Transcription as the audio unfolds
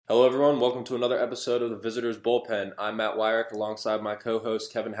Hello, everyone. Welcome to another episode of the Visitors Bullpen. I'm Matt Weyrich alongside my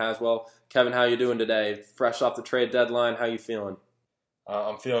co-host Kevin Haswell. Kevin, how you doing today? Fresh off the trade deadline, how you feeling?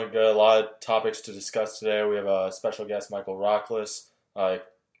 I'm feeling good. A lot of topics to discuss today. We have a special guest, Michael Rochlis.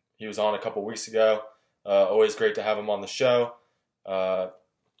 He was on a couple weeks ago. Always great to have him on the show.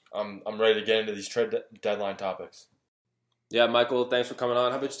 I'm ready to get into these trade deadline topics. Yeah, Michael, thanks for coming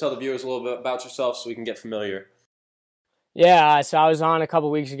on. How about you tell the viewers a little bit about yourself so we can get familiar? Yeah, so I was on a couple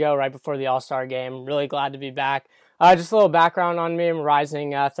weeks ago, right before the All-Star game. Really glad to be back. Just a little background on me. I'm a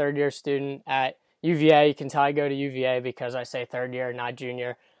rising third-year student at UVA. You can tell I go to UVA because I say third year, not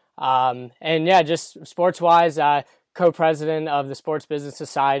junior. And yeah, just sports-wise, co-president of the Sports Business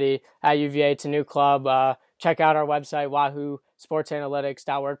Society at UVA. It's a new club. Check out our website,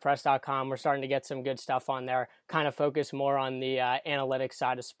 wahoosportsanalytics.wordpress.com. We're starting to get some good stuff on there, kind of focus more on the analytics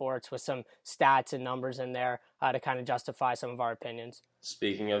side of sports with some stats and numbers in there to kind of justify some of our opinions.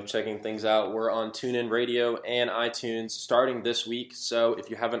 Speaking of checking things out, we're on TuneIn Radio and iTunes starting this week. So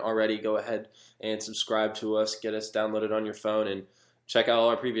if you haven't already, go ahead and subscribe to us, get us downloaded on your phone, and check out all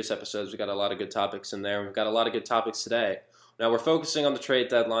our previous episodes. We've got a lot of good topics in there. We've got a lot of good topics today. Now, we're focusing on the trade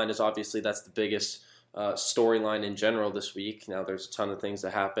deadline, as obviously that's the biggest storyline in general this week. Now, there's a ton of things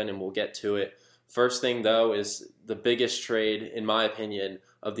that happen, and we'll get to it. First thing, though, is the biggest trade, in my opinion,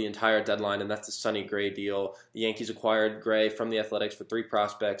 of the entire deadline, and that's the Sonny Gray deal. The Yankees acquired Gray from the Athletics for 3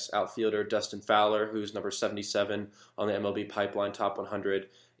 prospects: outfielder Dustin Fowler, who's number 77 on the MLB Pipeline Top 100,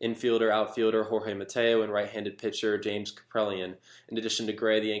 infielder, outfielder Jorge Mateo, and right-handed pitcher James Kaprielian. In addition to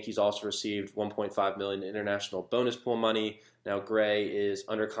Gray, the Yankees also received $1.5 million in international bonus pool money. Now, Gray is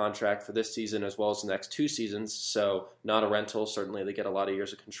under contract for this season as well as the next 2 seasons, so not a rental. Certainly, they get a lot of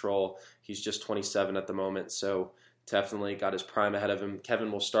years of control. He's just 27 at the moment, so definitely got his prime ahead of him.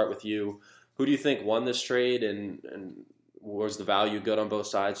 Kevin, we'll start with you. Who do you think won this trade, and was the value good on both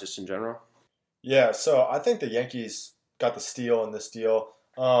sides just in general? Yeah, so I think the Yankees got the steal in this deal.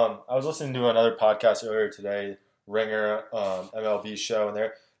 I was listening to another podcast earlier today, Ringer, MLB show,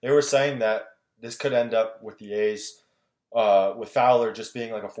 and they were saying that this could end up with the A's, with Fowler just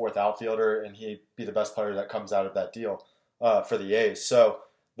being like a 4th outfielder, and he'd be the best player that comes out of that deal for the A's. So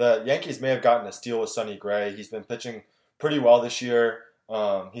the Yankees may have gotten a steal with Sonny Gray. He's been pitching pretty well this year.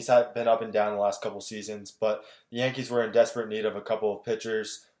 He's been up and down the last couple seasons, but the Yankees were in desperate need of a couple of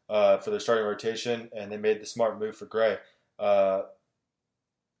pitchers for their starting rotation, and they made the smart move for Gray.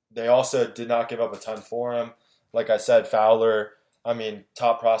 They also did not give up a ton for him. Like I said, Fowler,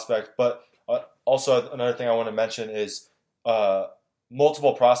 top prospect. But also another thing I want to mention is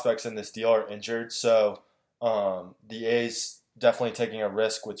multiple prospects in this deal are injured. So the A's definitely taking a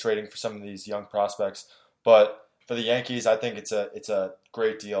risk with trading for some of these young prospects. But for the Yankees, I think it's a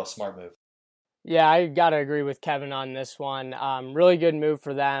great deal, smart move. Yeah, I got to agree with Kevin on this one. Really good move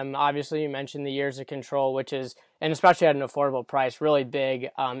for them. Obviously, you mentioned the years of control, which is, and especially at an affordable price, really big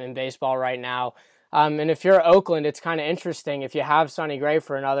in baseball right now. And if you're Oakland, it's kind of interesting. If you have Sonny Gray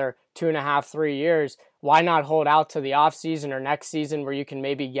for another 2.5, 3 years, why not hold out to the offseason or next season where you can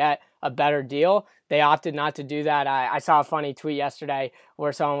maybe get a better deal? They opted not to do that. I saw a funny tweet yesterday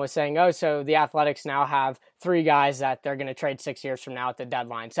where someone was saying, so the Athletics now have 3 guys that they're going to trade 6 years from now at the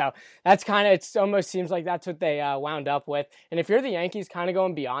deadline. So that's it almost seems like that's what they wound up with. And if you're the Yankees kind of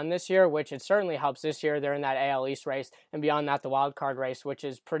going beyond this year, which it certainly helps this year, they're in that AL East race, and beyond that, the wild card race, which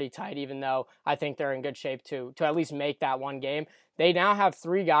is pretty tight, even though I think they're in good shape to at least make that one game. They now have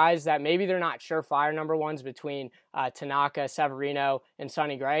 3 guys that maybe they're not surefire number ones between Tanaka, Severino, and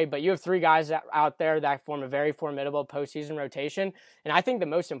Sonny Gray, but you have 3 guys out there that form a very formidable postseason rotation. And I think the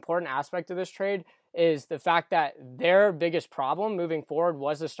most important aspect of this trade is the fact that their biggest problem moving forward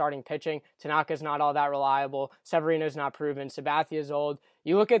was the starting pitching. Tanaka's not all that reliable. Severino's not proven. Sabathia's old.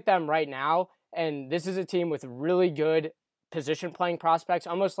 You look at them right now, and this is a team with really good position playing prospects,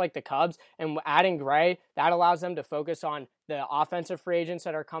 almost like the Cubs, and adding Gray, that allows them to focus on the offensive free agents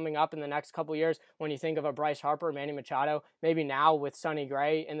that are coming up in the next couple years. When you think of a Bryce Harper, Manny Machado, maybe now with Sonny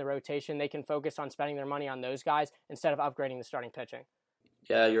Gray in the rotation, they can focus on spending their money on those guys instead of upgrading the starting pitching.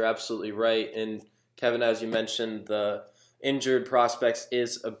 Yeah, you're absolutely right. And Kevin, as you mentioned, the injured prospects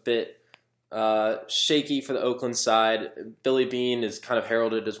is a bit shaky for the Oakland side. Billy Beane is kind of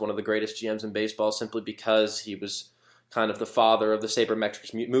heralded as one of the greatest GMs in baseball simply because he was kind of the father of the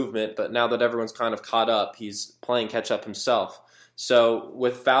sabermetrics movement, but now that everyone's kind of caught up, he's playing catch-up himself. So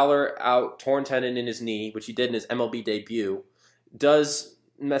with Fowler out, torn tendon in his knee, which he did in his MLB debut, does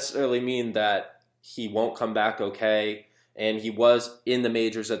necessarily mean that he won't come back okay, and he was in the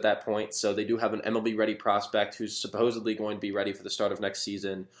majors at that point, so they do have an MLB-ready prospect who's supposedly going to be ready for the start of next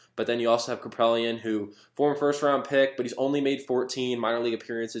season. But then you also have Kaprielian, who former first-round pick, but he's only made 14 minor league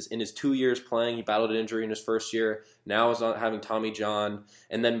appearances in his 2 years playing. He battled an injury in his first year. Now is not having Tommy John.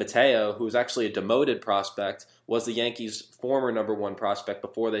 And then Mateo, who was actually a demoted prospect, was the Yankees' former number one prospect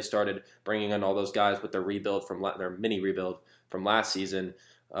before they started bringing in all those guys with their mini rebuild from last season.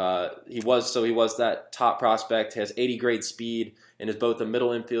 He was that top prospect, has 80 grade speed, and is both a middle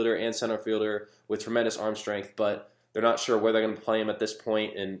infielder and center fielder with tremendous arm strength, but they're not sure where they're going to play him at this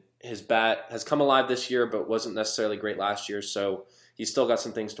point, and his bat has come alive this year, but wasn't necessarily great last year, so he's still got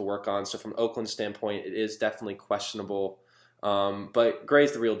some things to work on. So from Oakland's standpoint, it is definitely questionable, but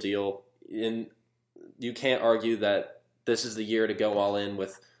Gray's the real deal, and you can't argue that this is the year to go all in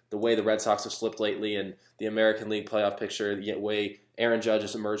with the way the Red Sox have slipped lately and the American League playoff picture, the way Aaron Judge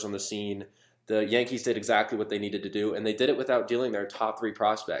has emerged on the scene. The Yankees did exactly what they needed to do, and they did it without dealing their top 3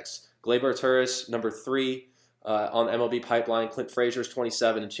 prospects. Gleyber Torres, number 3 on the MLB pipeline, Clint Frazier's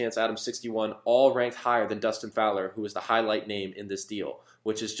 27, and Chance Adams 61, all ranked higher than Dustin Fowler, who is the highlight name in this deal,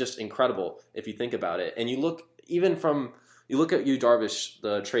 which is just incredible if you think about it. And you look at Darvish,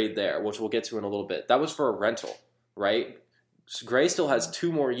 the trade there, which we'll get to in a little bit. That was for a rental, right? Gray still has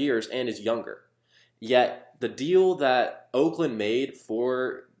 2 more years and is younger. Yet the deal that Oakland made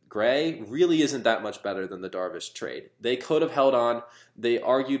for Gray really isn't that much better than the Darvish trade. They could have held on. They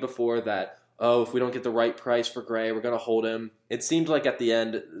argued before that, if we don't get the right price for Gray, we're going to hold him. It seemed like at the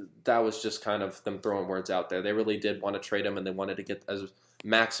end, that was just kind of them throwing words out there. They really did want to trade him, and they wanted to get as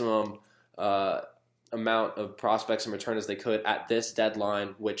maximum amount of prospects in return as they could at this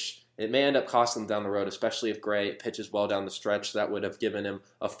deadline, which it may end up costing them down the road, especially if Gray pitches well down the stretch. That would have given him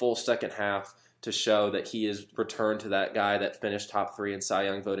a full second half to show that he is returned to that guy that finished top 3 in Cy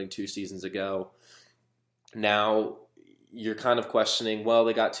Young voting 2 seasons ago. Now you're kind of questioning, well,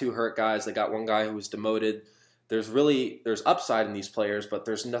 they got 2 hurt guys. They got 1 guy who was demoted. There's upside in these players, but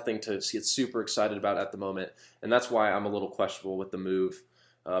there's nothing to get super excited about at the moment. And that's why I'm a little questionable with the move.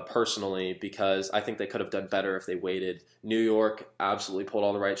 Personally, because I think they could have done better if they waited. New York absolutely pulled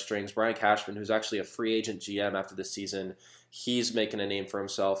all the right strings. Brian Cashman, who's actually a free agent GM after this season, he's making a name for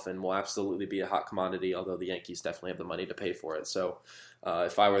himself and will absolutely be a hot commodity, although the Yankees definitely have the money to pay for it. So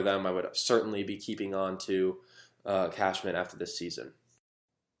if I were them, I would certainly be keeping on to Cashman after this season.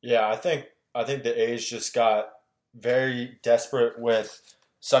 Yeah, I think the A's just got very desperate with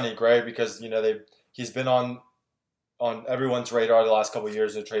Sonny Gray because, he's been on everyone's radar the last couple of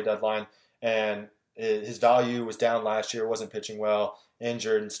years of the trade deadline, and his value was down last year, wasn't pitching well,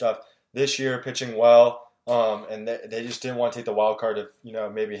 injured and stuff. This year, pitching well, and they just didn't want to take the wild card of,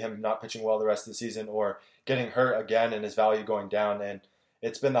 maybe him not pitching well the rest of the season or getting hurt again and his value going down. And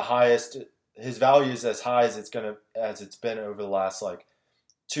it's been the highest. His value is as high as it's been over the last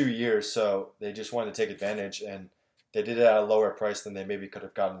 2 years. So they just wanted to take advantage, and they did it at a lower price than they maybe could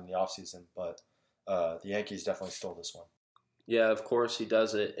have gotten in the offseason. But the Yankees definitely stole this one. Yeah, of course he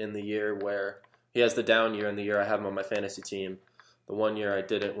does it in the year where he has the down year in the year I have him on my fantasy team. The 1 year I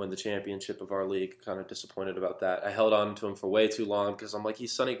didn't win the championship of our league, kind of disappointed about that. I held on to him for way too long because I'm like,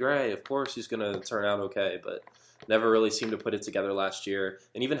 he's Sonny Gray. Of course he's going to turn out okay, but never really seemed to put it together last year.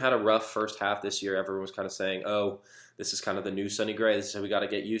 And even had a rough first half this year. Everyone was kind of saying, this is kind of the new Sonny Gray. This is how we got to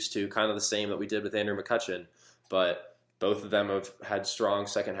get used to, kind of the same that we did with Andrew McCutchen. But both of them have had strong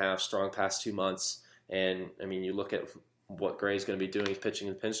second half, strong past 2 months. And, you look at what Gray's going to be doing. He's pitching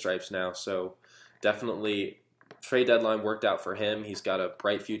in pinstripes now. So definitely trade deadline worked out for him. He's got a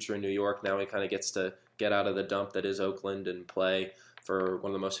bright future in New York. Now he kind of gets to get out of the dump that is Oakland and play for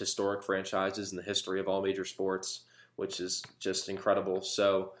one of the most historic franchises in the history of all major sports, which is just incredible.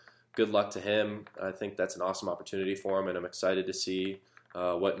 So good luck to him. I think that's an awesome opportunity for him, and I'm excited to see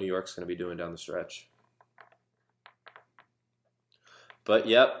what New York's going to be doing down the stretch. But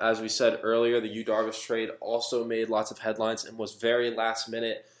yep, as we said earlier, the Yu Darvish trade also made lots of headlines and was very last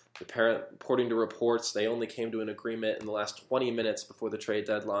minute. According to reports, they only came to an agreement in the last 20 minutes before the trade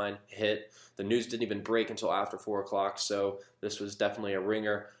deadline hit. The news didn't even break until after 4 o'clock, so this was definitely a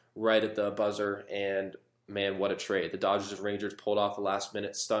ringer right at the buzzer. And man, what a trade. The Dodgers and Rangers pulled off a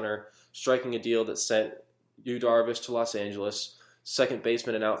last-minute stunner, striking a deal that sent Yu Darvish to Los Angeles. Second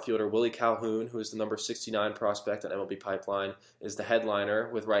baseman and outfielder Willie Calhoun, who is the number 69 prospect on MLB Pipeline, is the headliner,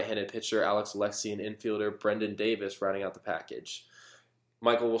 with right-handed pitcher Alex Alexi and infielder Brendan Davis rounding out the package.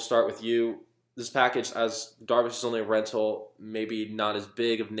 Michael, we'll start with you. This package, as Darvish is only a rental, maybe not as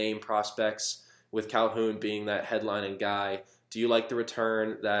big of name prospects, with Calhoun being that headlining guy. Do you like the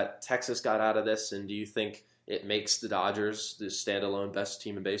return that Texas got out of this, and do you think it makes the Dodgers the standalone best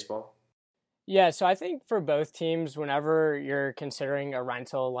team in baseball? Yeah, so I think for both teams, whenever you're considering a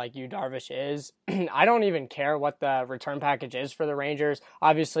rental like Darvish is, I don't even care what the return package is for the Rangers.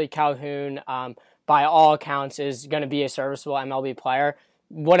 Obviously, Calhoun, by all accounts, is going to be a serviceable MLB player.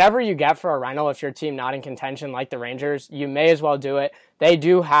 Whatever you get for a rental, if your team not in contention like the Rangers, you may as well do it. They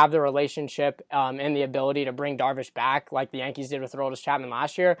do have the relationship and the ability to bring Darvish back like the Yankees did with Aroldis Chapman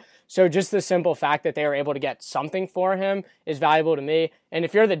last year. So just the simple fact that they were able to get something for him is valuable to me. And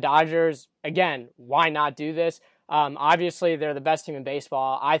if you're the Dodgers, again, why not do this? Obviously, they're the best team in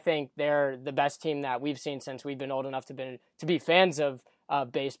baseball. I think they're the best team that we've seen since we've been old enough to be fans of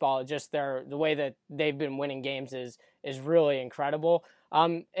baseball. Just the way that they've been winning games is really incredible.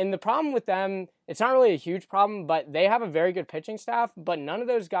 And the problem with them, it's not really a huge problem, but they have a very good pitching staff, but none of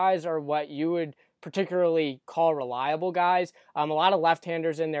those guys are what you would particularly call reliable guys. A lot of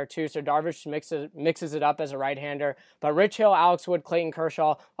left-handers in there too, so Darvish mixes it up as a right-hander. But Rich Hill, Alex Wood, Clayton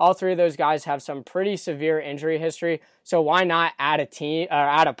Kershaw, all three of those guys have some pretty severe injury history. So why not add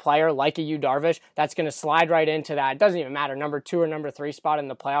a player like a Darvish that's going to slide right into that? It doesn't even matter, number 2 or number 3 spot in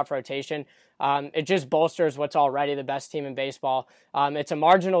the playoff rotation. It just bolsters what's already the best team in baseball. It's a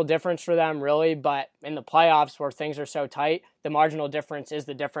marginal difference for them, really, but in the playoffs where things are so tight, the marginal difference is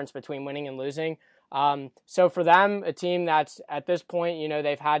the difference between winning and losing. So for them, a team that's at this point,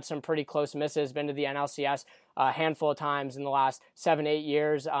 they've had some pretty close misses, been to the NLCS a handful of times in the last 7-8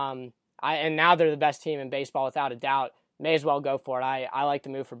 years. And now they're the best team in baseball without a doubt. May as well go for it. I like the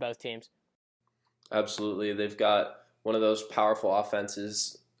move for both teams. Absolutely. They've got one of those powerful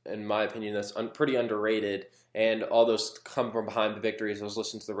offenses, in my opinion, that's pretty underrated. And all those come from behind the victories. I was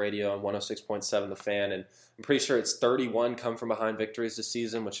listening to the radio on 106.7 The Fan, and I'm pretty sure it's 31 come from behind victories this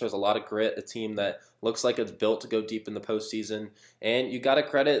season, which shows a lot of grit, a team that looks like it's built to go deep in the postseason. And you got to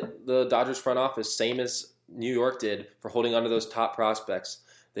credit the Dodgers front office, same as New York did, for holding on to those top prospects.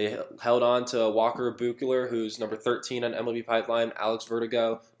 They held on to Walker Buehler, who's number 13 on MLB Pipeline, Alex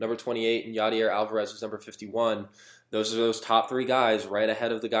Vertigo, number 28, and Yadier Alvarez, who's number 51. Those are those top 3 guys right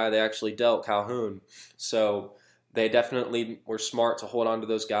ahead of the guy they actually dealt, Calhoun. So they definitely were smart to hold on to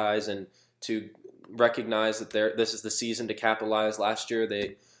those guys and to recognize that this is the season to capitalize. Last year,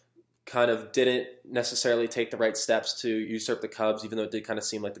 they kind of didn't necessarily take the right steps to usurp the Cubs, even though it did kind of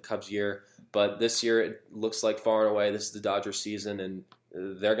seem like the Cubs' year. But this year, it looks like far and away this is the Dodgers' season, and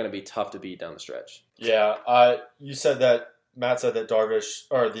they're going to be tough to beat down the stretch. Yeah, Matt said that Darvish,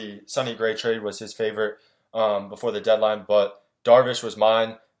 or the Sonny Gray trade, was his favorite before the deadline, but Darvish was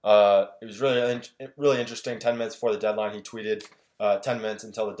mine. It was really interesting. 10 minutes before the deadline, he tweeted 10 minutes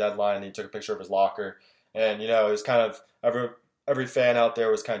until the deadline, and he took a picture of his locker. And, it was kind of every fan out there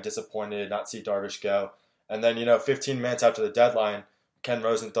was kind of disappointed not see Darvish go. And then, 15 minutes after the deadline, Ken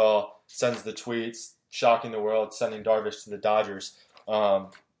Rosenthal sends the tweets, shocking the world, sending Darvish to the Dodgers.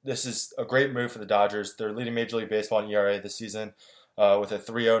 This is a great move for the Dodgers. They're leading Major League Baseball in ERA this season with a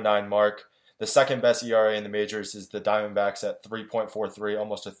 3.09 mark. The second best ERA in the majors is the Diamondbacks at 3.43,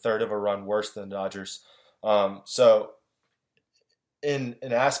 almost a third of a run worse than the Dodgers. So in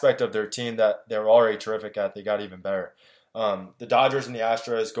an aspect of their team that they were already terrific at, they got even better. The Dodgers and the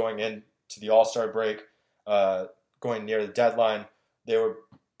Astros going into the All-Star break, going near the deadline, they were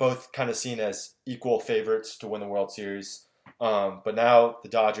both kind of seen as equal favorites to win the World Series. But now the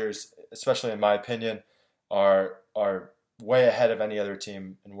Dodgers, especially in my opinion, are way ahead of any other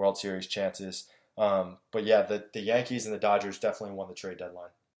team in World Series chances. But yeah, the Yankees and the Dodgers definitely won the trade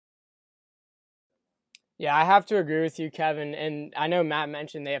deadline. Yeah, I have to agree with you, Kevin. And I know Matt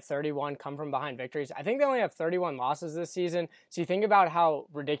mentioned they have 31 come from behind victories. I think they only have 31 losses this season. So you think about how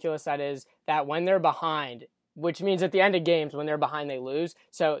ridiculous that is, that when they're behind, which means at the end of games, when they're behind, they lose.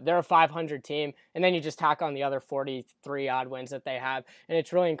 So they're a 500 team, and then you just tack on the other 43 odd wins that they have, and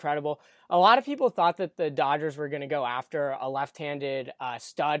it's really incredible. A lot of people thought that the Dodgers were going to go after a left-handed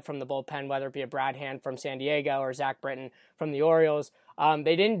stud from the bullpen, whether it be a Brad Hand from San Diego or Zach Britton from the Orioles.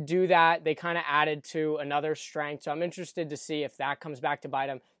 They didn't do that. They kind of added to another strength, so I'm interested to see if that comes back to bite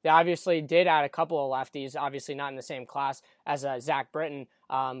them. They obviously did add a couple of lefties, obviously not in the same class as Zach Britton,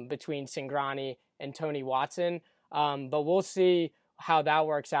 between Cingrani and Tony Watson, but we'll see how that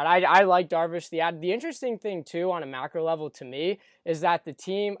works out. I like Darvish. The interesting thing too on a macro level to me is that a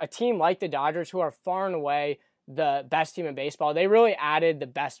team like the Dodgers, who are far and away the best team in baseball, they really added the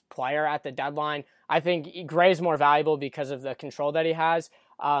best player at the deadline. I think Gray's more valuable because of the control that he has,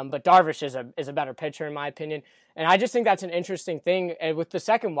 but Darvish is a better pitcher in my opinion. And I just think that's an interesting thing. And with the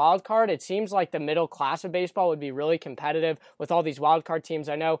second wild card, it seems like the middle class of baseball would be really competitive with all these wild card teams.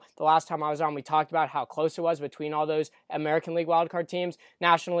 I know the last time I was on, we talked about how close it was between all those American League wild card teams.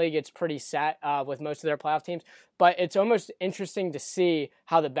 National League, it's pretty set with most of their playoff teams. But it's almost interesting to see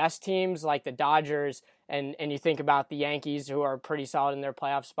how the best teams like the Dodgers and you think about the Yankees, who are pretty solid in their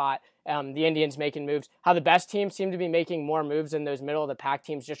playoff spot, the Indians making moves, how the best teams seem to be making more moves than those middle of the pack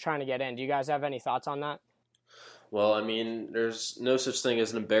teams just trying to get in. Do you guys have any thoughts on that? Well, I mean, there's no such thing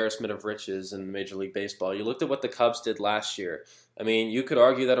as an embarrassment of riches in Major League Baseball. You looked at what the Cubs did last year. I mean, you could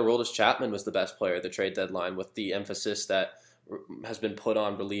argue that Aroldis Chapman was the best player at the trade deadline with the emphasis that has been put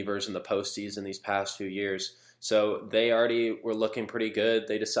on relievers in the postseason these past few years. So they already were looking pretty good.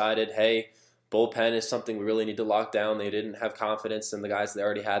 They decided, hey, bullpen is something we really need to lock down. They didn't have confidence in the guys they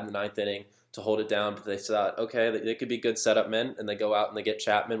already had in the ninth inning to hold it down, but they thought, okay, they could be good setup men, and they go out and they get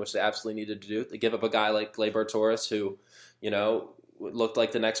Chapman, which they absolutely needed to do. They give up a guy like Gleyber Torres, who, looked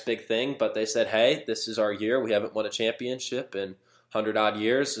like the next big thing, but they said, hey, this is our year. We haven't won a championship in 100-odd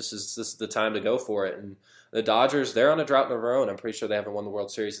years. This is the time to go for it. And the Dodgers, they're on a drought of their own. I'm pretty sure they haven't won the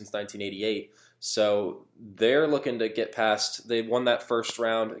World Series since 1988. So they're looking to get past. They won that first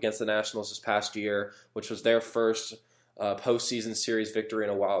round against the Nationals this past year, which was their first postseason series victory in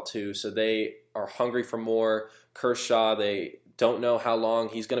a while too. So they are hungry for more. Kershaw, they don't know how long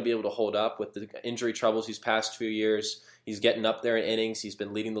he's going to be able to hold up with the injury troubles these past few years. He's getting up there in innings. He's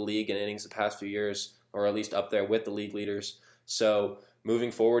been leading the league in innings the past few years, or at least up there with the league leaders. So moving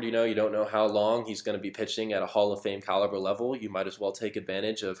forward, you don't know how long he's going to be pitching at a Hall of Fame caliber level. You might as well take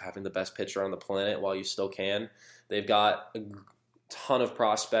advantage of having the best pitcher on the planet while you still can. They've got a ton of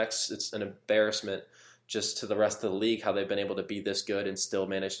prospects. It's an embarrassment just to the rest of the league how they've been able to be this good and still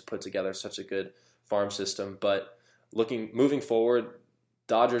manage to put together such a good farm system. But moving forward,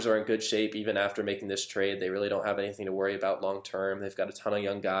 Dodgers are in good shape even after making this trade. They really don't have anything to worry about long term. They've got a ton of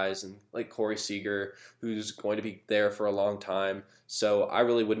young guys and like Corey Seager, who's going to be there for a long time. So I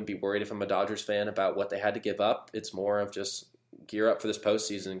really wouldn't be worried if I'm a Dodgers fan about what they had to give up. It's more of just gear up for this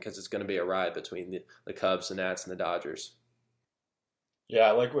postseason because it's going to be a ride between the Cubs, the Nats, and the Dodgers. Yeah,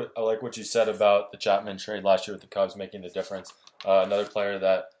 I like what you said about the Chapman trade last year with the Cubs making the difference. Another player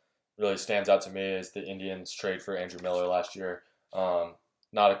that really stands out to me is the Indians trade for Andrew Miller last year.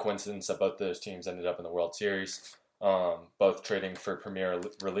 Not a coincidence that both those teams ended up in the World Series, both trading for premier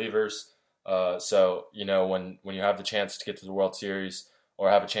relievers. So when you have the chance to get to the World Series or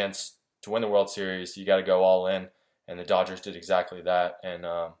have a chance to win the World Series, you got to go all in, and the Dodgers did exactly that. And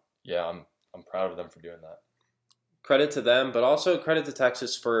I'm proud of them for doing that. Credit to them, but also credit to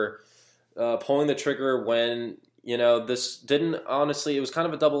Texas for pulling the trigger when, this didn't, honestly, it was kind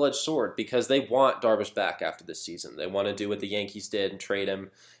of a double-edged sword because they want Darvish back after this season. They want to do what the Yankees did and trade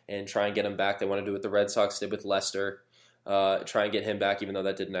him and try and get him back. They want to do what the Red Sox did with Lester, try and get him back, even though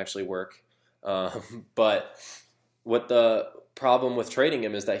that didn't actually work. But what the problem with trading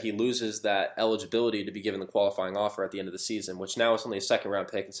him is that he loses that eligibility to be given the qualifying offer at the end of the season, which now is only a second-round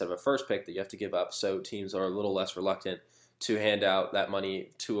pick instead of a first pick that you have to give up, so teams are a little less reluctant to hand out that money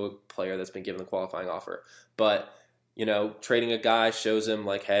to a player that's been given the qualifying offer. But, trading a guy shows him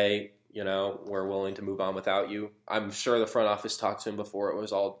like, hey, we're willing to move on without you. I'm sure the front office talked to him before it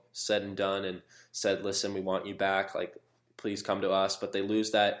was all said and done and said, listen, we want you back. Like, please come to us. But they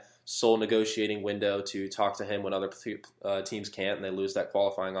lose that sole negotiating window to talk to him when other teams can't, and they lose that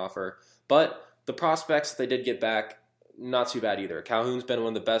qualifying offer. But the prospects that they did get back, not too bad either. Calhoun's been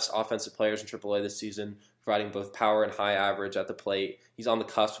one of the best offensive players in AAA this season, providing both power and high average at the plate. He's on the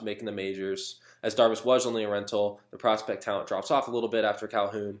cusp of making the majors. As Darvish was only a rental, the prospect talent drops off a little bit after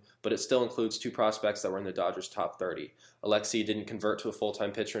Calhoun, but it still includes two prospects that were in the Dodgers' top 30. Alexi didn't convert to a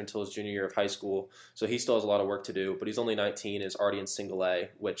full-time pitcher until his junior year of high school, so he still has a lot of work to do, but he's only 19, is already in single A,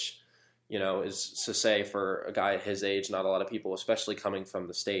 which, is to say for a guy at his age, not a lot of people, especially coming from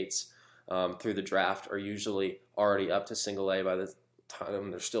the States through the draft, are usually already up to single A by the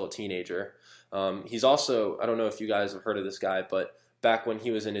time they're still a teenager. He's also, I don't know if you guys have heard of this guy, but back when he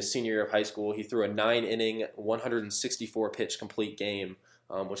was in his senior year of high school, he threw a 9-inning, 164-pitch complete game,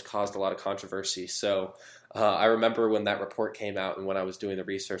 which caused a lot of controversy. So I remember when that report came out and when I was doing the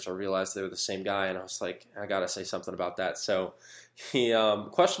research, I realized they were the same guy, and I was like, I got to say something about that. So he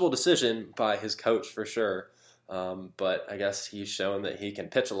questionable decision by his coach for sure, but I guess he's shown that he can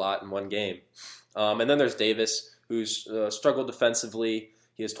pitch a lot in one game. And then there's Davis, who's struggled defensively.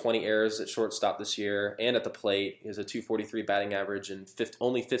 He has 20 errors at shortstop this year and at the plate. He has a 243 batting average and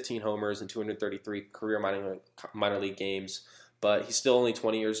only 15 homers in 233 career minor league games. But he's still only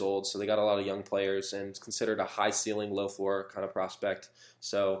 20 years old, so they got a lot of young players and is considered a high ceiling, low floor kind of prospect.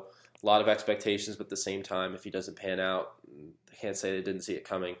 So a lot of expectations, but at the same time, if he doesn't pan out, I can't say they didn't see it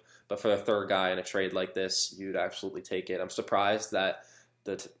coming. But for the third guy in a trade like this, you'd absolutely take it. I'm surprised that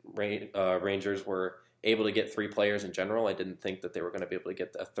the Rangers were able to get 3 players in general. I didn't think that they were going to be able to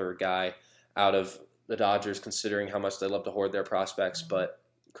get a third guy out of the Dodgers, considering how much they love to hoard their prospects. But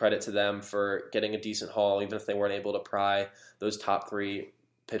credit to them for getting a decent haul, even if they weren't able to pry those top 3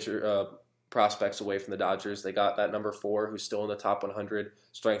 pitcher prospects away from the Dodgers. They got that number 4, who's still in the top 100,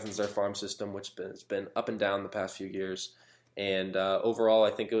 strengthens their farm system, which has been up and down the past few years. And overall,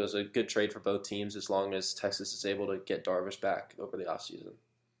 I think it was a good trade for both teams as long as Texas is able to get Darvish back over the offseason.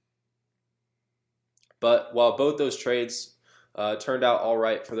 But while both those trades turned out all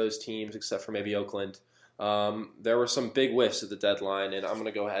right for those teams, except for maybe Oakland, there were some big whiffs at the deadline, and I'm going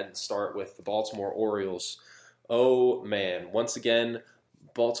to go ahead and start with the Baltimore Orioles. Oh, man. Once again,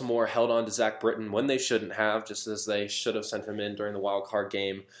 Baltimore held on to Zach Britton when they shouldn't have, just as they should have sent him in during the wild card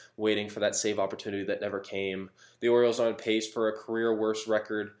game, waiting for that save opportunity that never came. The Orioles are on pace for a career worst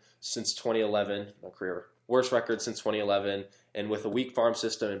record since 2011. Worst record since 2011. And with a weak farm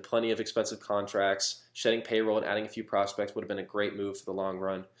system and plenty of expensive contracts, shedding payroll and adding a few prospects would have been a great move for the long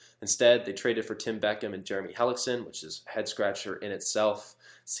run. Instead, they traded for Tim Beckham and Jeremy Hellickson, which is a head-scratcher in itself.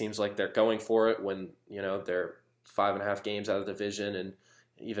 Seems like they're going for it when, they're 5.5 games out of the division and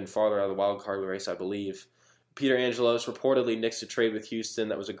even farther out of the wild card race, I believe. Peter Angelos reportedly nixed a trade with Houston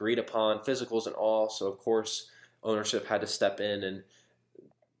that was agreed upon, physicals and all, so of course ownership had to step in, and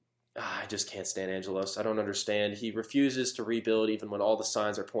I just can't stand Angelos. I don't understand. He refuses to rebuild even when all the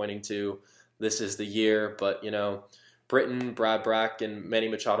signs are pointing to this is the year, but Britton, Brad Brack, and Manny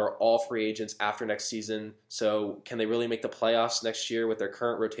Machado are all free agents after next season, so can they really make the playoffs next year with their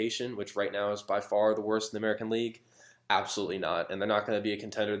current rotation, which right now is by far the worst in the American League? Absolutely not, and they're not going to be a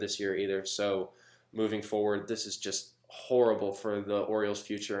contender this year either. So moving forward, this is just horrible for the Orioles'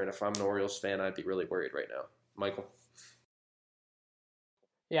 future, and if I'm an Orioles fan, I'd be really worried right now. Michael?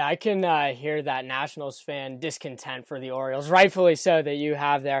 Yeah, I can hear that Nationals fan discontent for the Orioles, rightfully so, that you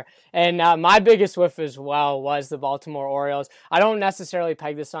have there. And my biggest whiff as well was the Baltimore Orioles. I don't necessarily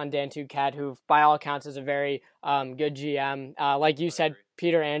peg this on Dan Duquette, who by all accounts is a very good GM. Like you said,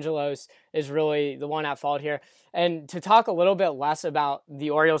 Peter Angelos is really the one at fault here. And to talk a little bit less about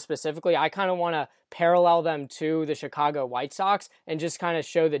the Orioles specifically, I kind of want to parallel them to the Chicago White Sox and just kind of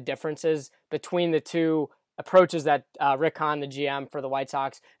show the differences between the two approaches that Rick Hahn, the GM for the White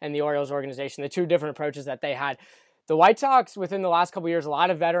Sox, and the Orioles organization, the two different approaches that they had. The White Sox, within the last couple of years, a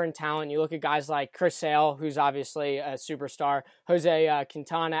lot of veteran talent. You look at guys like Chris Sale, who's obviously a superstar, Jose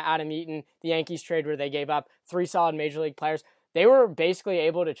Quintana, Adam Eaton, the Yankees trade where they gave up 3 solid major league players. They were basically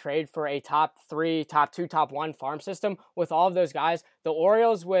able to trade for a top 3, top 2, top 1 farm system with all of those guys. The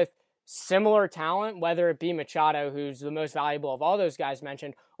Orioles, with similar talent, whether it be Machado, who's the most valuable of all those guys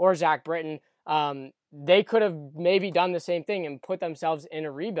mentioned, or Zach Britton, they could have maybe done the same thing and put themselves in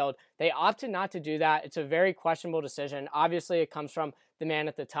a rebuild. They opted not to do that. It's a very questionable decision. Obviously, it comes from the man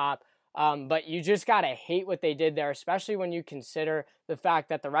at the top. But you just got to hate what they did there, especially when you consider the fact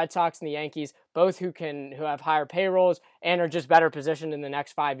that the Red Sox and the Yankees, both who have higher payrolls and are just better positioned in the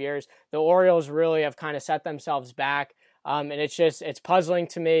next 5 years, the Orioles really have kind of set themselves back. And it's puzzling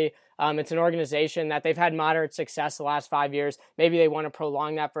to me. It's an organization that they've had moderate success the last 5 years. Maybe they want to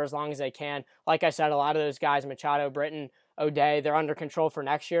prolong that for as long as they can. Like I said, a lot of those guys, Machado, Britton, O'Day, they're under control for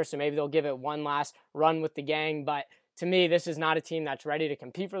next year, so maybe they'll give it one last run with the gang. But to me, this is not a team that's ready to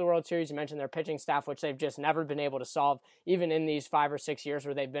compete for the World Series. You mentioned their pitching staff, which they've just never been able to solve, even in these 5 or 6 years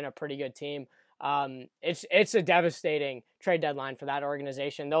where they've been a pretty good team. It's a devastating trade deadline for that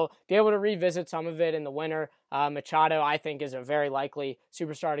organization. They'll be able to revisit some of it in the winter. Machado, I think, is a very likely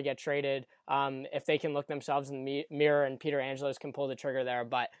superstar to get traded if they can look themselves in the mirror and Peter Angelos can pull the trigger there.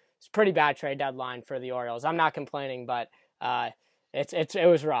 But it's a pretty bad trade deadline for the Orioles. I'm not complaining, but it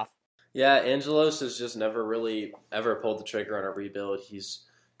was rough. Yeah, Angelos has just never really ever pulled the trigger on a rebuild. He's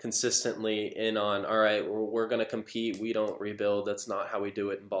consistently in on, all right, we're going to compete. We don't rebuild. That's not how we do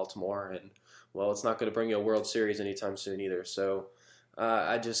it in Baltimore. And, well, it's not going to bring you a World Series anytime soon either. So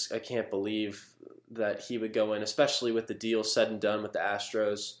I can't believe that he would go in, especially with the deal said and done with the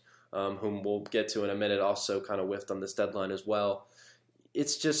Astros, whom we'll get to in a minute, also kind of whiffed on this deadline as well.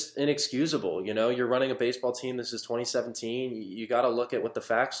 It's just inexcusable. You're running a baseball team. This is 2017. You got to look at what the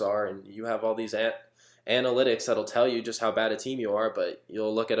facts are, and you have all these analytics that'll tell you just how bad a team you are, but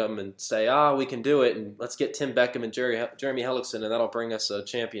you'll look at them and say, we can do it, and let's get Tim Beckham and Jeremy Hellickson, and that'll bring us a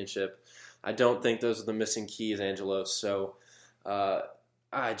championship. I don't think those are the missing keys, Angelos, so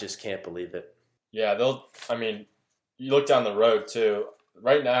I just can't believe it. Yeah, you look down the road, too.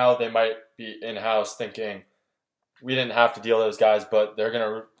 Right now, they might be in-house thinking, we didn't have to deal those guys, but they're going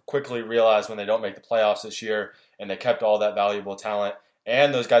to quickly realize when they don't make the playoffs this year and they kept all that valuable talent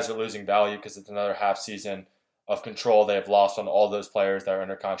and those guys are losing value because it's another half season of control they have lost on all those players that are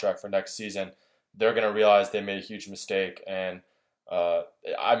under contract for next season, they're going to realize they made a huge mistake. And,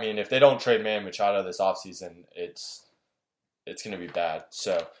 if they don't trade Manny Machado this offseason, it's going to be bad.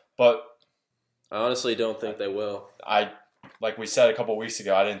 So, but I honestly don't think they will. Like we said a couple weeks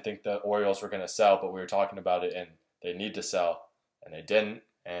ago, I didn't think the Orioles were going to sell, but we were talking about it, and they need to sell, and they didn't.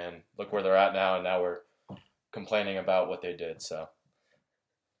 And look where they're at now, and now we're complaining about what they did. So,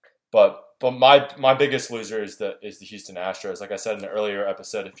 but my biggest loser is the Houston Astros. Like I said in the earlier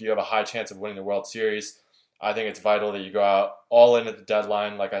episode, if you have a high chance of winning the World Series, I think it's vital that you go out all in at the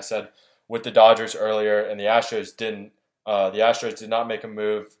deadline. Like I said with the Dodgers earlier, and the Astros didn't. The Astros did not make a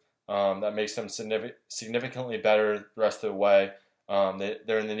move that makes them significantly better the rest of the way.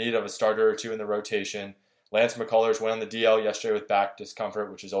 They're in the need of a starter or two in the rotation. Lance McCullers went on the DL yesterday with back discomfort,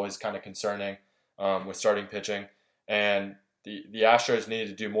 which is always kind of concerning with starting pitching. And the Astros needed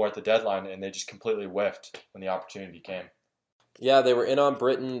to do more at the deadline, and they just completely whiffed when the opportunity came. Yeah, they were in on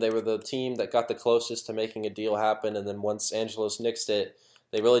Britton. They were the team that got the closest to making a deal happen, and then once Angelos nixed it,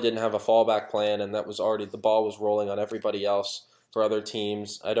 they really didn't have a fallback plan, and that was already the ball was rolling on everybody else for other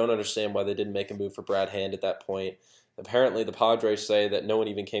teams. I don't understand why they didn't make a move for Brad Hand at that point. Apparently, the Padres say that no one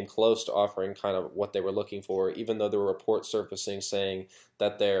even came close to offering kind of what they were looking for, even though there were reports surfacing saying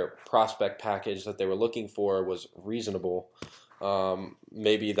that their prospect package that they were looking for was reasonable.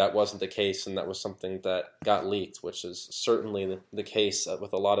 Maybe that wasn't the case, and that was something that got leaked, which is certainly the case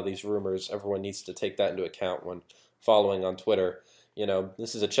with a lot of these rumors. Everyone needs to take that into account when following on Twitter.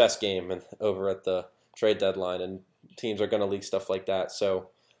 This is a chess game over at the trade deadline, and teams are going to leak stuff like that. So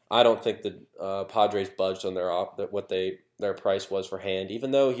I don't think the Padres budged on their price was for Hand, even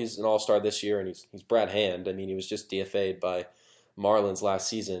though he's an all-star this year and he's Brad Hand. I mean, he was just DFA'd by Marlins last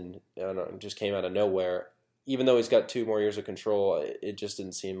season and just came out of nowhere. Even though he's got 2 more years of control, it just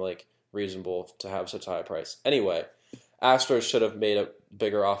didn't seem like reasonable to have such a high price. Anyway, Astros should have made a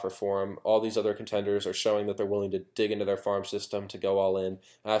bigger offer for him. All these other contenders are showing that they're willing to dig into their farm system to go all in.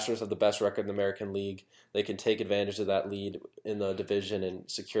 Astros have the best record in the American League. They can take advantage of that lead in the division and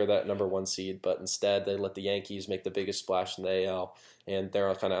secure that number 1 seed, but instead they let the Yankees make the biggest splash in the AL, and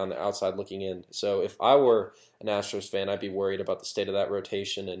they're kind of on the outside looking in. So if I were an Astros fan, I'd be worried about the state of that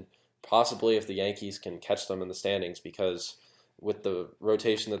rotation and possibly if the Yankees can catch them in the standings, because with the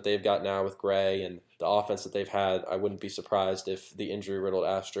rotation that they've got now with Gray and the offense that they've had, I wouldn't be surprised if the injury-riddled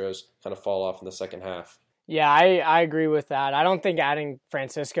Astros kind of fall off in the second half. Yeah, I agree with that. I don't think adding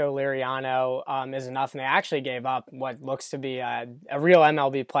Francisco Liriano is enough, and they actually gave up what looks to be a real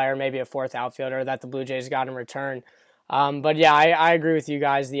MLB player, maybe a 4th outfielder that the Blue Jays got in return. But yeah, I agree with you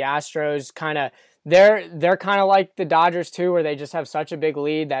guys. The Astros they're kind of like the Dodgers too, where they just have such a big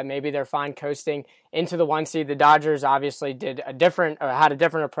lead that maybe they're fine coasting into the 1 seed. The Dodgers obviously had a different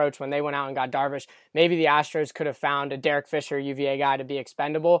approach when they went out and got Darvish. Maybe the Astros could have found a Derek Fisher UVA guy to be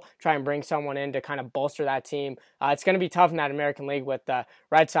expendable, try and bring someone in to kind of bolster that team. It's going to be tough in that American League with the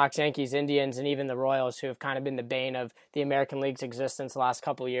Red Sox, Yankees, Indians, and even the Royals, who have kind of been the bane of the American League's existence the last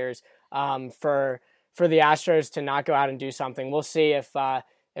couple of years. For the Astros to not go out and do something, we'll see if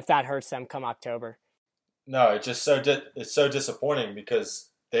that hurts them come October. No, it's just it's so disappointing because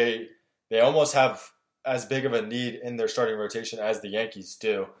they almost have as big of a need in their starting rotation as the Yankees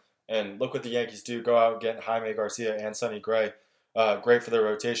do. And look what the Yankees do, go out and get Jaime Garcia and Sonny Gray. Great for their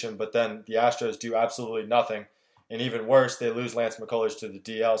rotation, but then the Astros do absolutely nothing. And even worse, they lose Lance McCullers to the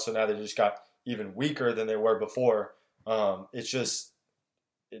DL, so now they just got even weaker than they were before. It's just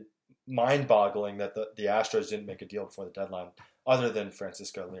mind-boggling that the Astros didn't make a deal before the deadline, other than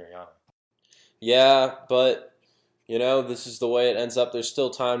Francisco Liriano. Yeah, but, this is the way it ends up. There's still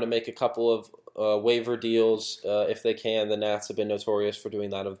time to make a couple of waiver deals if they can. The Nats have been notorious for doing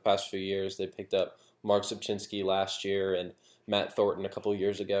that over the past few years. They picked up Mark Zubczynski last year and Matt Thornton a couple of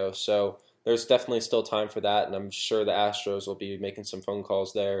years ago. So there's definitely still time for that, and I'm sure the Astros will be making some phone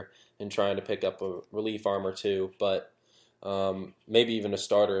calls there and trying to pick up a relief arm or two, but maybe even a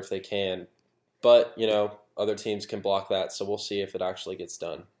starter if they can. But, other teams can block that, so we'll see if it actually gets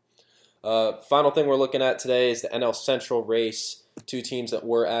done. Final thing we're looking at today is the NL Central race. 2 teams that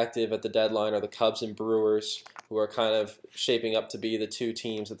were active at the deadline are the Cubs and Brewers, who are kind of shaping up to be the 2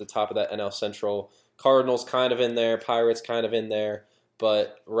 teams at the top of that NL Central. Cardinals kind of in there, Pirates kind of in there,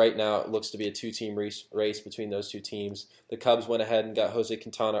 but right now it looks to be a 2-team race between those 2 teams. The Cubs went ahead and got Jose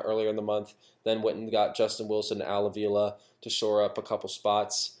Quintana earlier in the month, then went and got Justin Wilson and Al Avila to shore up a couple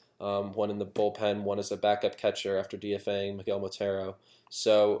spots. One in the bullpen, one as a backup catcher after DFAing Miguel Motero.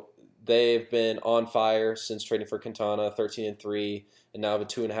 So they've been on fire since trading for Quintana, 13-3, and now have a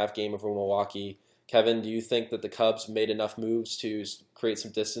 2.5 game over Milwaukee. Kevin, do you think that the Cubs made enough moves to create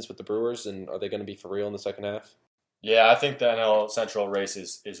some distance with the Brewers, and are they going to be for real in the second half? Yeah, I think the NL Central race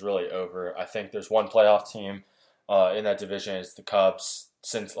is really over. I think there's one playoff team in that division. It's the Cubs.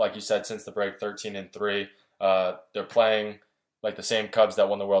 Since, like you said, since the break, 13-3, they're playing like the same Cubs that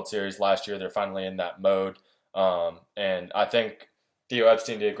won the World Series last year. They're finally in that mode, and I think Theo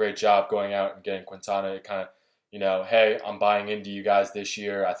Epstein did a great job going out and getting Quintana to kind of, hey, I'm buying into you guys this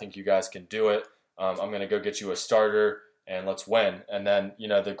year. I think you guys can do it. I'm going to go get you a starter, and let's win. And then,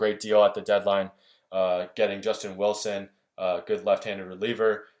 the great deal at the deadline, getting Justin Wilson, a good left-handed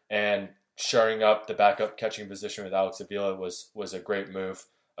reliever, and shoring up the backup catching position with Alex Avila was a great move,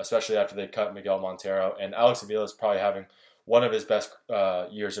 especially after they cut Miguel Montero. And Alex Avila is probably having one of his best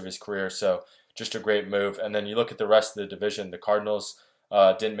years of his career, so just a great move. And then you look at the rest of the division. The Cardinals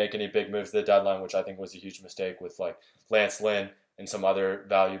didn't make any big moves at the deadline, which I think was a huge mistake with like Lance Lynn and some other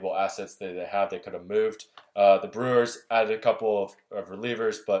valuable assets that they could have moved. The Brewers added a couple of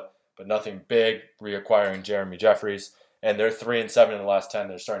relievers, but nothing big, reacquiring Jeremy Jeffries. And they're 3-7 in the last 10.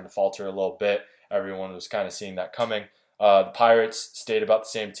 They're starting to falter a little bit. Everyone was kind of seeing that coming. The Pirates stayed about the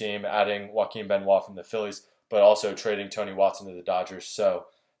same team, adding Joaquin Benoit from the Phillies, but also trading Tony Watson to the Dodgers. So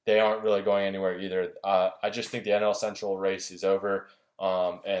they aren't really going anywhere either. I just think the NL Central race is over,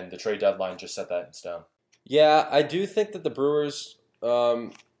 and the trade deadline just set that in stone. Yeah, I do think that the Brewers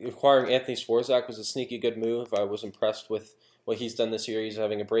acquiring Anthony Swarzak was a sneaky good move. I was impressed with what he's done this year. He's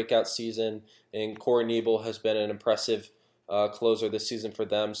having a breakout season, and Corey Knebel has been an impressive closer this season for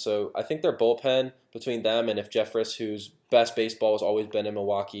them. So I think their bullpen, between them and if Jeffress, whose best baseball has always been in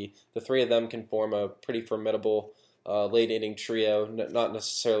Milwaukee, the three of them can form a pretty formidable late-inning trio. Not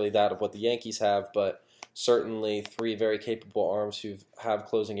necessarily that of what the Yankees have, but certainly three very capable arms who have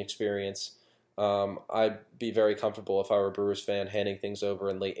closing experience. I'd be very comfortable if I were a Brewers fan handing things over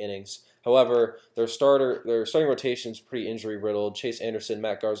in late innings. However, their starting rotation is pretty injury-riddled. Chase Anderson,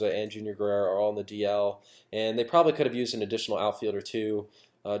 Matt Garza, and Junior Guerrero are all in the DL, and they probably could have used an additional outfielder too.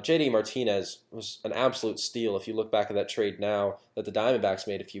 J.D. Martinez was an absolute steal if you look back at that trade now that the Diamondbacks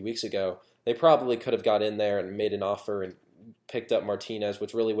made a few weeks ago. They probably could have got in there and made an offer and picked up Martinez,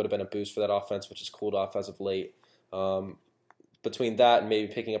 which really would have been a boost for that offense, which has cooled off as of late. Between that and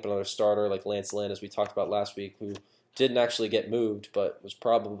maybe picking up another starter like Lance Lynn, as we talked about last week, who didn't actually get moved, but was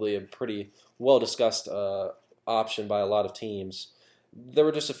probably a pretty well-discussed option by a lot of teams. There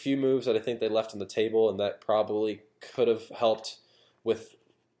were just a few moves that I think they left on the table, and that probably could have helped with,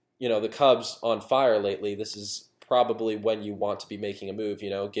 the Cubs on fire lately. This is probably when you want to be making a move,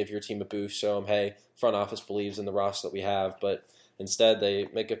 give your team a boost, show them, hey, front office believes in the roster that we have, but instead they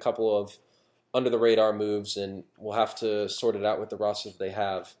make a couple of under-the-radar moves, and we'll have to sort it out with the rosters they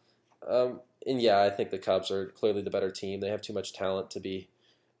have. And yeah, I think the Cubs are clearly the better team. They have too much talent to be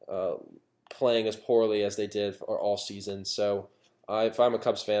playing as poorly as they did all season. So if I'm a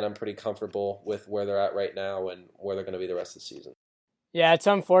Cubs fan, I'm pretty comfortable with where they're at right now and where they're going to be the rest of the season. Yeah, it's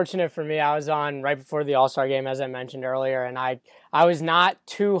unfortunate for me. I was on right before the All-Star game, as I mentioned earlier, and I was not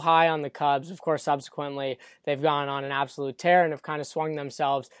too high on the Cubs. Of course, subsequently, they've gone on an absolute tear and have kind of swung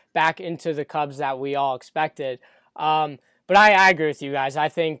themselves back into the Cubs that we all expected. But I agree with you guys. I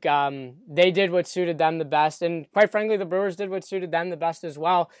think they did what suited them the best, and quite frankly, the Brewers did what suited them the best as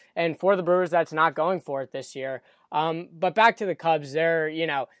well. And for the Brewers, that's not going for it this year. But back to the Cubs, they're,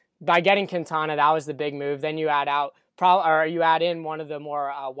 by getting Quintana, that was the big move. Then you add in one of the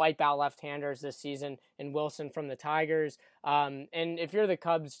more wipeout left-handers this season in Wilson from the Tigers. And if you're the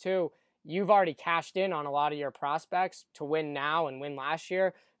Cubs too, you've already cashed in on a lot of your prospects to win now and win last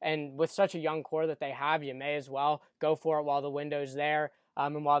year. And with such a young core that they have, you may as well go for it while the window's there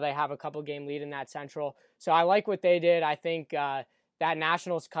and while they have a couple game lead in that Central. So I like what they did. I think that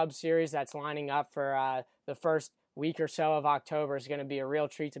Nationals-Cubs series that's lining up for the first week or so of October is going to be a real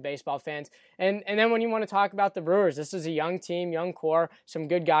treat to baseball fans. And then when you want to talk about the Brewers, this is a young team, young core, some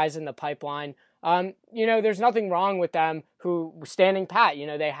good guys in the pipeline. There's nothing wrong with them who standing pat.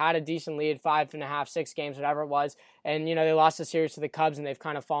 They had a decent lead, 5.5, 6 games, whatever it was. And, they lost the series to the Cubs and they've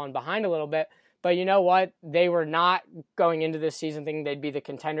kind of fallen behind a little bit. But you know what? They were not going into this season thinking they'd be the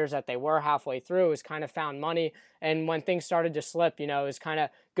contenders that they were halfway through. It was kind of found money. And when things started to slip, it was kind of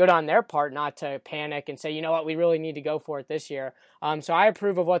good on their part not to panic and say, you know what, we really need to go for it this year. So I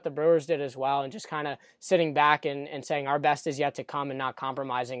approve of what the Brewers did as well, and just kind of sitting back and saying our best is yet to come and not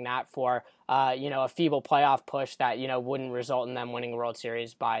compromising that for, a feeble playoff push that, wouldn't result in them winning a World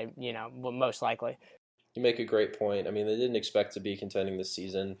Series by, most likely. You make a great point. I mean, they didn't expect to be contending this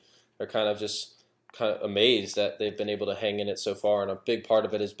season. They're kind of just kind of amazed that they've been able to hang in it so far, and a big part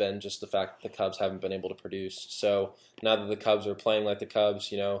of it has been just the fact that the Cubs haven't been able to produce. So now that the Cubs are playing like the Cubs,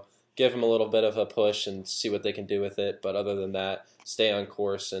 give them a little bit of a push and see what they can do with it. But other than that, stay on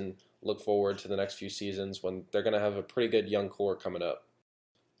course and look forward to the next few seasons when they're going to have a pretty good young core coming up.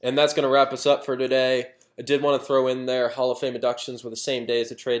 And that's going to wrap us up for today. I did want to throw in there Hall of Fame inductions were the same day as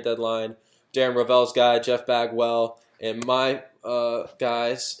the trade deadline. Darren Rovell's guy, Jeff Bagwell, and my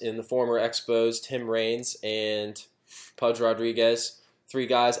guys in the former Expos, Tim Raines and Pudge Rodriguez. 3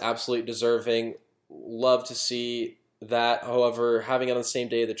 guys absolutely deserving. Love to see that. However, having it on the same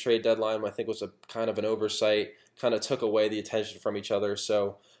day of the trade deadline, I think was a kind of an oversight, kind of took away the attention from each other.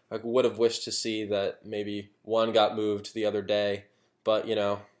 So I would have wished to see that maybe one got moved the other day. But,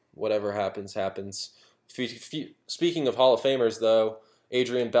 whatever happens, happens. Speaking of Hall of Famers, though,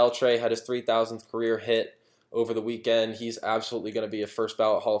 Adrian Beltre had his 3,000th career hit over the weekend. He's absolutely going to be a first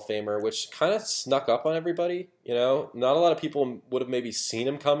ballot Hall of Famer, which kind of snuck up on everybody. Not a lot of people would have maybe seen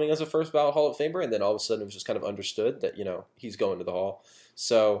him coming as a first ballot Hall of Famer, and then all of a sudden it was just kind of understood that, he's going to the Hall.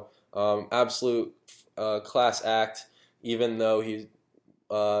 So, absolute class act, even though he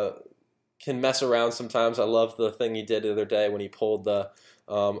can mess around sometimes. I love the thing he did the other day when he pulled the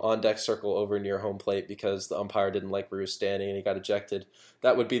on-deck circle over near home plate because the umpire didn't like where he was standing and he got ejected.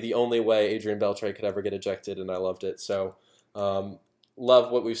 That would be the only way Adrian Beltre could ever get ejected, and I loved it. So,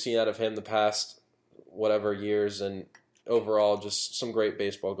 love what we've seen out of him the past whatever years, and overall just some great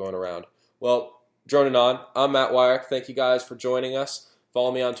baseball going around. Well, droning on, I'm Matt Weyrich. Thank you guys for joining us.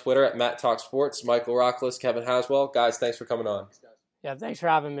 Follow me on Twitter at MattTalkSports. Michael Rochlis, Kevin Haswell. Guys, thanks for coming on. Yeah, thanks for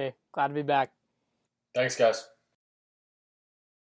having me. Glad to be back. Thanks, guys.